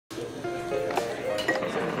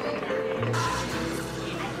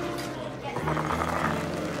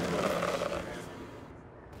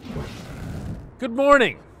Good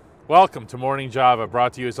morning. Welcome to Morning Java,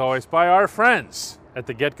 brought to you as always by our friends at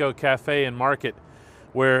the Get-Go Cafe and Market,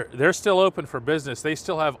 where they're still open for business. They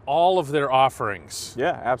still have all of their offerings.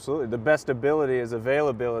 Yeah, absolutely. The best ability is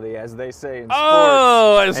availability, as they say in sports.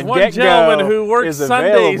 Oh, as and one gentleman who works is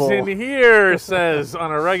Sundays available. in here says on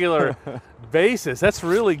a regular basis. That's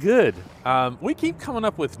really good. We keep coming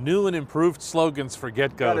up with new and improved slogans for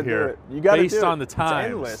Get-Go here, based on the times.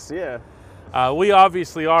 It's endless, yeah. We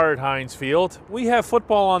obviously are at Heinz Field. We have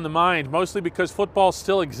football on the mind, mostly because football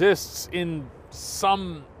still exists in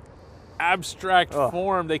some abstract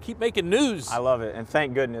form. They keep making news. I love it, and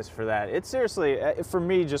thank goodness for that. It's seriously, for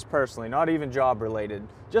me just personally, not even job related,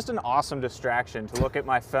 just an awesome distraction to look at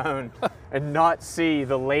my phone and not see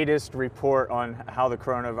the latest report on how the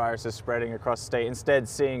coronavirus is spreading across the state. Instead,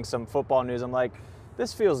 seeing some football news, I'm like,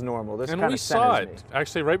 this feels normal. This kind of centers me. And we saw it.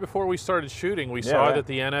 Actually, right before we started shooting, we saw that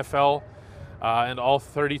the NFL and all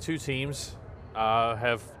 32 teams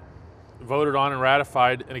have voted on and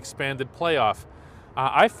ratified an expanded playoff.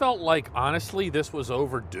 I felt like, honestly, this was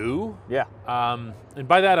overdue. Yeah. And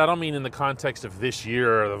by that, I don't mean in the context of this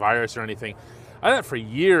year or the virus or anything. I thought for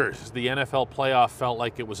years the NFL playoff felt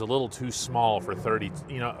like it was a little too small for 30,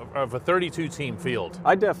 of a 32-team field.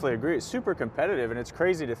 I definitely agree. It's super competitive, and it's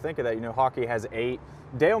crazy to think of that. Hockey has 8.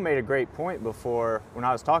 Dale made a great point before when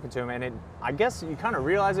I was talking to him, and I guess you kind of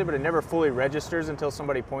realize it, but it never fully registers until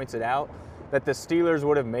somebody points it out, that the Steelers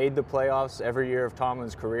would have made the playoffs every year of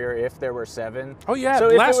Tomlin's career if there were 7. Oh, yeah, so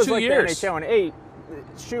last if it was 2 like years. the NHL and 8,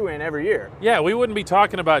 shoe-in every year. Yeah, we wouldn't be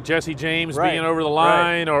talking about Jesse James being over the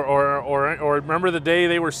line, or remember the day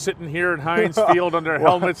they were sitting here at Heinz Field under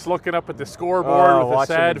helmets looking up at the scoreboard with the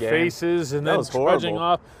sad faces and then trudging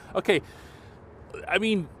off. Okay, I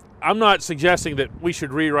mean, I'm not suggesting that we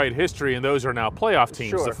should rewrite history and those are now playoff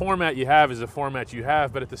teams. Sure. The format you have is the format you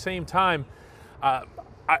have, but at the same time,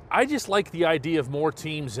 I just like the idea of more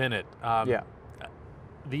teams in it. The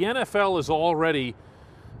NFL is already,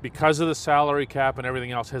 because of the salary cap and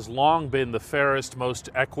everything else, has long been the fairest, most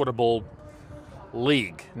equitable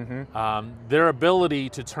league. Their ability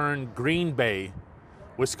to turn Green Bay,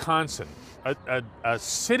 Wisconsin, a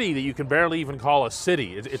city that you can barely even call a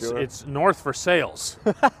city, it's North Versailles,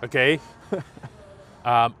 okay,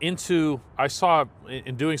 I saw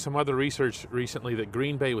in doing some other research recently that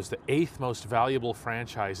Green Bay was the 8th most valuable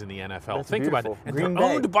franchise in the NFL. That's Think beautiful. about it. And Green they're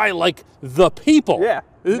Bay. owned by, like, the people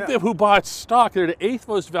who bought stock. They're the 8th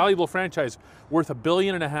most valuable franchise, worth $1.5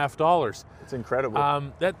 billion. It's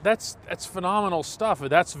incredible. That's phenomenal stuff.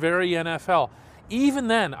 That's very NFL. Even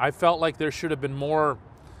then, I felt like there should have been more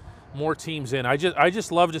teams in. I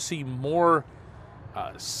just love to see more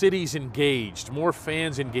cities engaged, more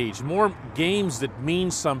fans engaged, more games that mean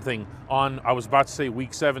something on, I was about to say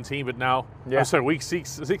week 17, but now, I'm sorry, week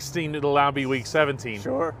 16, it'll now be week 17.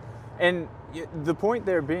 Sure. And the point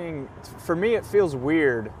there being, for me, it feels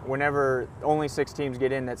weird whenever only 6 teams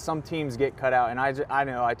get in, that some teams get cut out. And I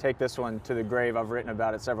know I take this one to the grave. I've written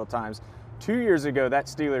about it several times. 2 years ago, that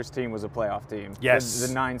Steelers team was a playoff team. Yes.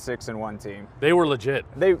 The 9-6-1 team. They were legit.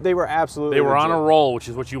 They were absolutely They were legit. on a roll, which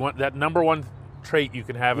is what you want, that number one trait you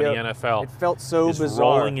can have in the NFL. It felt so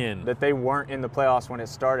bizarre rolling in. that they weren't in the playoffs when it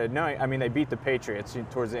started. No, I mean, they beat the Patriots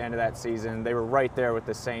towards the end of that season. They were right there with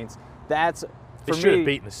the Saints. They should have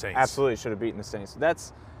beaten the Saints. Absolutely should have beaten the Saints.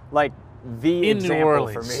 That's like the example New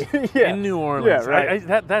Orleans. for me. In New Orleans. Yeah,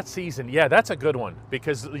 right. That season, that's a good one,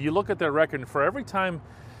 because you look at their record, and for every time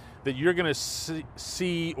that you're going to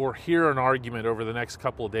see or hear an argument over the next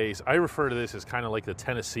couple of days, I refer to this as kind of like the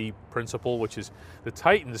Tennessee principle, which is the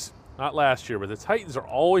Titans, not last year, but the Titans are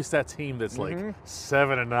always that team that's like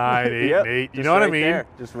 7-9, 8-8. You know what I mean?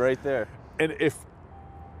 Just right there. And if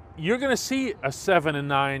you're going to see a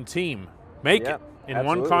 7-9 team make it in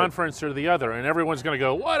one conference or the other, and everyone's going to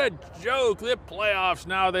go, what a joke, the playoffs,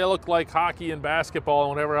 now they look like hockey and basketball and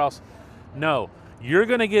whatever else. No, you're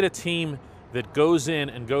going to get a team that goes in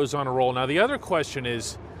and goes on a roll. Now, the other question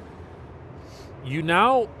is, you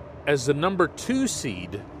now, as the number 2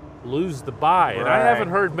 seed, lose the bye. And I haven't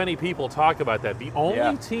heard many people talk about that. The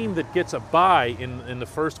only team that gets a bye in the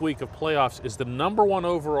first week of playoffs is the number 1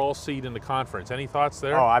 overall seed in the conference. Any thoughts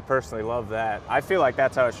there? Oh, I personally love that. I feel like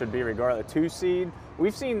that's how it should be regardless. 2 seed,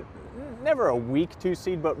 we've seen never a weak 2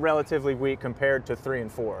 seed, but relatively weak compared to 3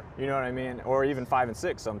 and 4. You know what I mean? Or even 5 and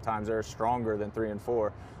 6 sometimes are stronger than 3 and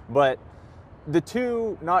 4. But the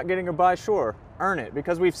 2 not getting a bye, sure, earn it,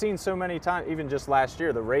 because we've seen so many times, even just last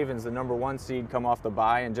year, the Ravens, the number 1 seed, come off the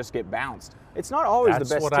bye and just get bounced. It's not always the best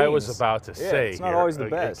That's what teams. I was about to say. It's not always the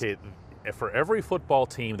best. Okay, for every football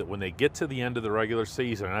team that when they get to the end of the regular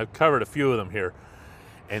season, and I've covered a few of them here,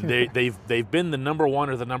 And they've been the number 1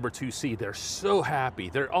 or the number 2 seed. They're so happy.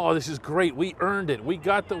 Oh, this is great. We earned it. We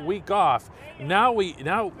got the week off. Now we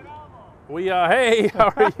hey,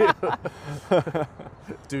 how are you?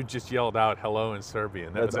 Dude just yelled out hello in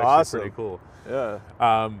Serbian. That was actually awesome. pretty cool. Yeah.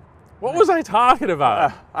 What was I talking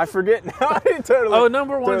about? I forget now. Totally. Oh,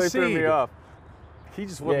 number 1 totally seed. threw me off. He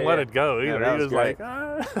just wouldn't let it go either. Yeah, He was great.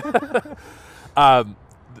 like,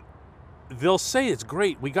 they'll say it's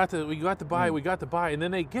great. We got the bye. We got the bye, and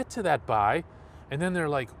then they get to that bye, and then they're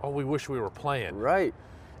like, oh, we wish we were playing. Right.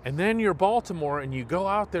 And then you're Baltimore, and you go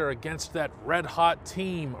out there against that red hot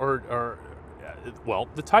team, or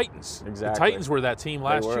the Titans. Exactly. The Titans were that team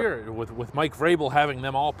last year with Mike Vrabel having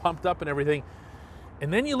them all pumped up and everything,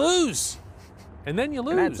 and then you lose, and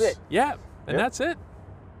that's it. Yeah, and that's it.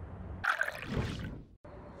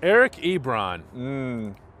 Eric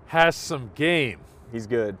Ebron has some game. He's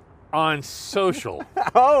good. On social.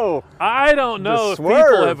 Oh! I don't know if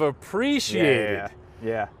people have appreciated.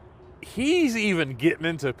 Yeah. He's even getting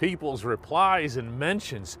into people's replies and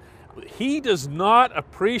mentions. He does not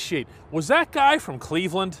appreciate. Was that guy from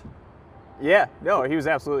Cleveland? Yeah. No, he was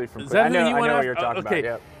absolutely from Cleveland. I know what you're talking about.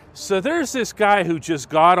 Yep. So there's this guy who just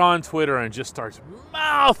got on Twitter and just starts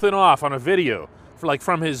mouthing off on a video,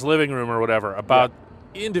 from his living room or whatever, about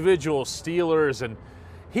individual Steelers, and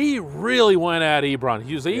he really went at Ebron.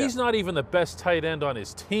 He's not even the best tight end on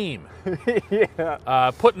his team.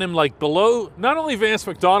 Putting him below not only Vance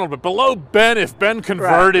McDonald, but below Ben if Ben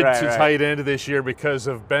converted to tight end this year because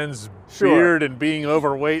of Ben's beard and being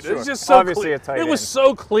overweight. It's just so obviously a tight end. It was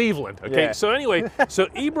so Cleveland. Okay, so anyway, so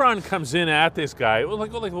Ebron comes in at this guy,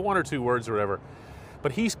 like 1 or 2 words or whatever,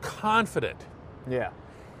 but he's confident. Yeah.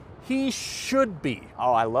 He should be.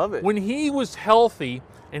 Oh, I love it. When he was healthy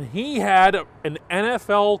and he had an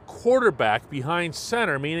NFL quarterback behind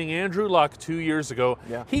center, meaning Andrew Luck 2 years ago,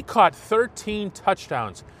 he caught 13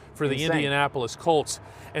 touchdowns for the Indianapolis Colts.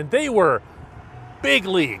 And they were big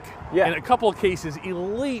league. In a couple of cases,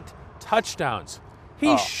 elite touchdowns.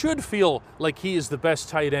 He should feel like he is the best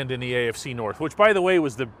tight end in the AFC North, which, by the way,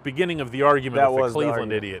 was the beginning of the argument with the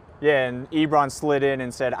Cleveland idiot. Yeah, and Ebron slid in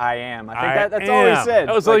and said, I am. I think that's all he said.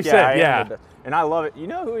 That was all he said, yeah. And I love it. You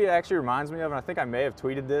know who he actually reminds me of? And I think I may have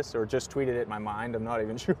tweeted this or just tweeted it in my mind. I'm not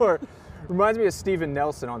even sure. Reminds me of Steven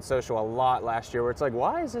Nelson on social a lot last year, where it's like,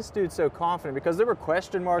 why is this dude so confident? Because there were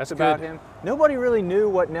question marks about him. Nobody really knew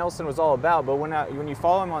what Nelson was all about. But when you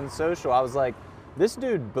follow him on social, I was like, this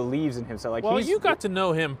dude believes in himself. You got to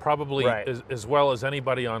know him probably as well as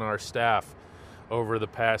anybody on our staff over the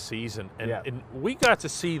past season, and we got to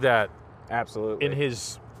see that absolutely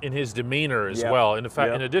in his demeanor as well. In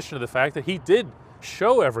fact, in addition to the fact that he did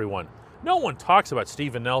show everyone, no one talks about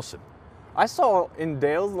Steven Nelson. I saw in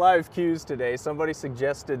Dale's live cues today, somebody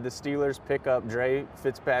suggested the Steelers pick up Dre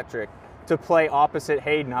Fitzpatrick to play opposite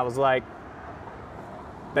Hayden. I was like,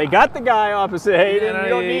 they got the guy opposite Hayden. You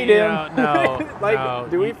don't need him. No,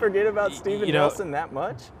 do we forget about Steven Nelson that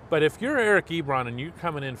much? But if you're Eric Ebron and you're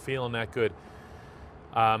coming in feeling that good,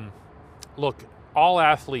 look, all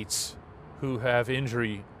athletes who have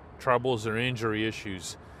injury troubles or injury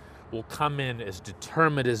issues will come in as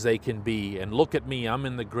determined as they can be. And look at me, I'm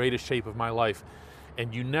in the greatest shape of my life.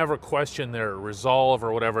 And you never question their resolve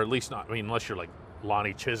or whatever, at least not, unless you're like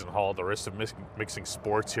Lonnie Chisenhall, the risk of mixing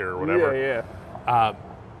sports here or whatever.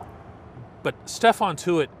 But Stephon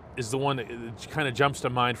Tuitt is the one that kind of jumps to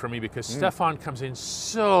mind for me because Stephon comes in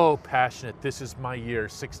so passionate. This is my year,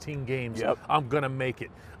 16 games. I'm going to make it.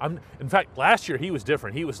 In fact, last year he was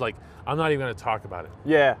different. He was like, I'm not even going to talk about it.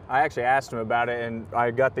 Yeah, I actually asked him about it, and I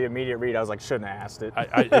got the immediate read. I was like, shouldn't have asked it.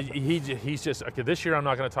 He's just, okay, this year I'm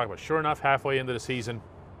not going to talk about it. Sure enough, halfway into the season.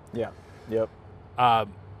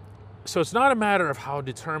 So it's not a matter of how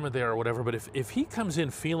determined they are or whatever, but if he comes in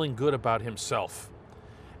feeling good about himself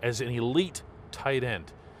as an elite tight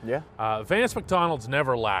end, Vance McDonald's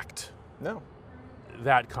never lacked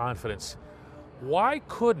that confidence. Why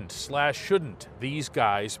shouldn't these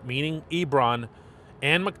guys, meaning Ebron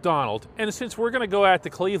and McDonald, and since we're going to go at the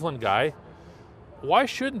Cleveland guy, why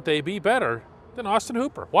shouldn't they be better than Austin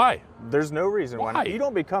Hooper? Why? There's no reason why not. You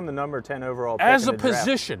don't become the number 10 overall pick as a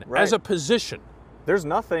position. As a position. There's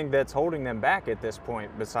nothing that's holding them back at this point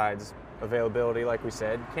besides availability, like we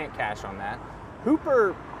said. Can't cash on that.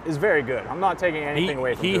 Hooper is very good. I'm not taking anything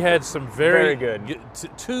away from Hooper. He had some very good,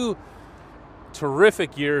 2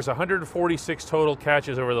 terrific years, 146 total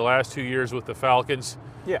catches over the last 2 years with the Falcons.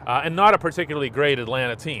 And not a particularly great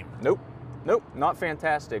Atlanta team. Nope, not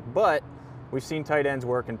fantastic. But we've seen tight ends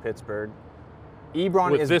work in Pittsburgh.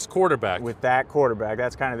 Ebron with this quarterback. With that quarterback,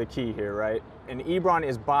 that's kind of the key here, right? And Ebron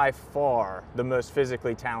is by far the most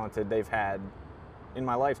physically talented they've had in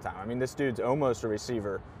my lifetime. I mean, this dude's almost a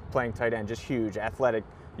receiver playing tight end, just huge, athletic.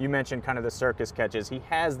 You mentioned kind of the circus catches. He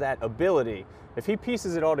has that ability. If he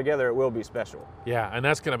pieces it all together, it will be special. Yeah, and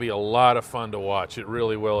that's going to be a lot of fun to watch. It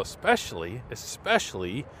really will, especially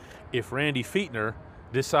if Randy Fichtner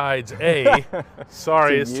decides, A,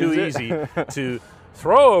 sorry, it's too easy, to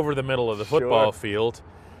throw over the middle of the football field,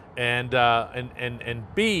 and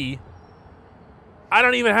B, I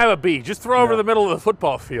don't even have a B. Just throw over the middle of the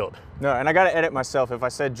football field. No, and I got to edit myself. If I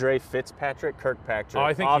said Dre Fitzpatrick, Kirkpatrick. Oh,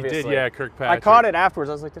 I think obviously. you did, yeah, Kirkpatrick. I caught it afterwards.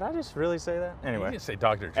 I was like, did I just really say that? Anyway. You didn't say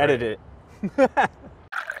Dr. Dre. Edit it.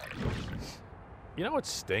 You know what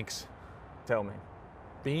stinks? Tell me.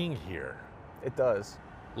 Being here. It does.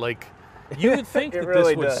 Like, you would think that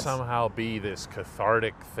really this would does. somehow be this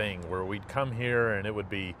cathartic thing where we'd come here and it would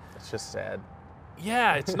be... It's just sad.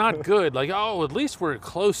 Yeah, it's not good. Like, oh, at least we're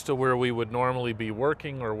close to where we would normally be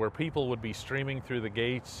working or where people would be streaming through the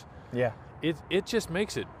gates. Yeah. It just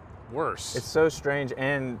makes it worse. It's so strange,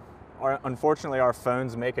 and unfortunately our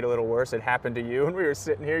phones make it a little worse. It happened to you when we were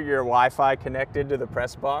sitting here. Your Wi-Fi connected to the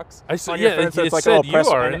press box. I said, on your yeah, phone, so it it's like, said oh, you press,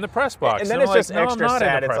 are in the press box. And then I'm it's like, just no, extra I'm not sad.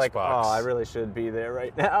 in the It's press like, box. oh, I really should be there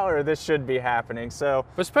right now, or this should be happening. So,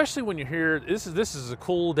 but especially when you're here, this is a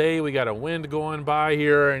cool day. We got a wind going by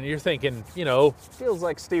here, and you're thinking, you know, feels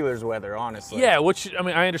like Steelers weather, honestly. yeah. Which I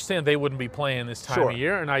mean, I understand they wouldn't be playing this time Sure. of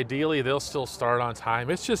year, and ideally they'll still start on time.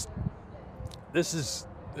 It's just this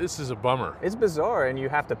is a bummer. It's bizarre, and you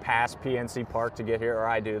have to pass PNC Park to get here, or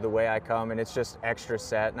I do, the way I come, and it's just extra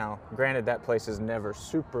set. Now, granted, that place is never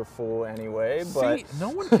super full anyway, but... See, no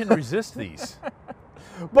one can resist these.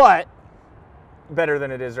 But better than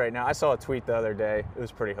it is right now. I saw a tweet the other day. It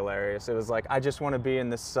was pretty hilarious. It was like, I just want to be in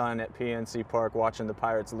the sun at PNC Park watching the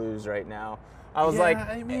Pirates lose right now. I was like,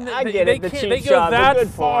 I mean, I get it, the cheap they go shot, that but good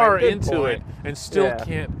far point, good into point. it and still Yeah.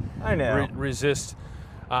 can't I know. resist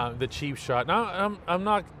the cheap shot. Now, I'm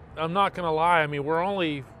not going to lie. I mean, we're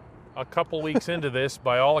only a couple weeks into this.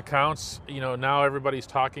 By all accounts, you know, now everybody's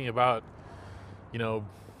talking about, you know,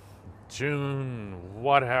 June,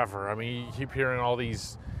 whatever. I mean, you keep hearing all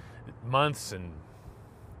these months and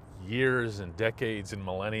years and decades and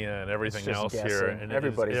millennia and everything just else guessing. here, and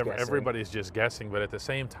Everybody's just guessing. But at the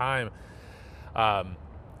same time, I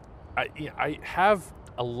have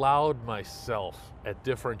allowed myself at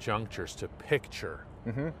different junctures to picture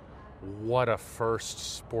what a first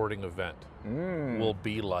sporting event will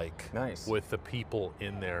be like with the people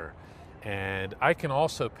in there. And I can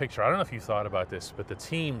also picture, I don't know if you thought about this, but the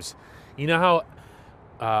teams, you know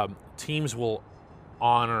how teams will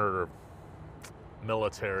honor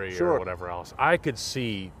military Sure. or whatever else. I could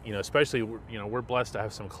see, you know, especially, you know, we're blessed to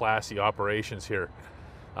have some classy operations here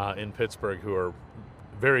in Pittsburgh who are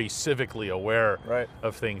very civically aware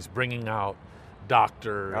of things, bringing out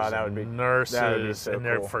doctors, nurses, so and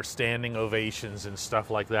they're cool. for standing ovations and stuff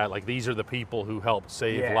like that. Like, these are the people who helped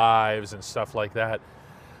save lives and stuff like that.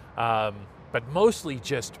 But mostly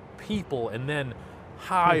just people, and then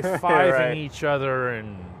high-fiving each other,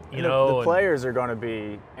 and you know, the players are going to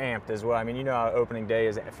be amped as well. I mean, you know how opening day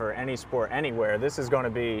is for any sport anywhere. This is going to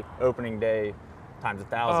be opening day times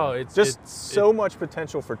 1,000. Oh, it's just so much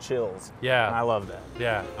potential for chills. Yeah, and I love that.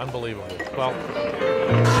 Yeah, unbelievable. Well.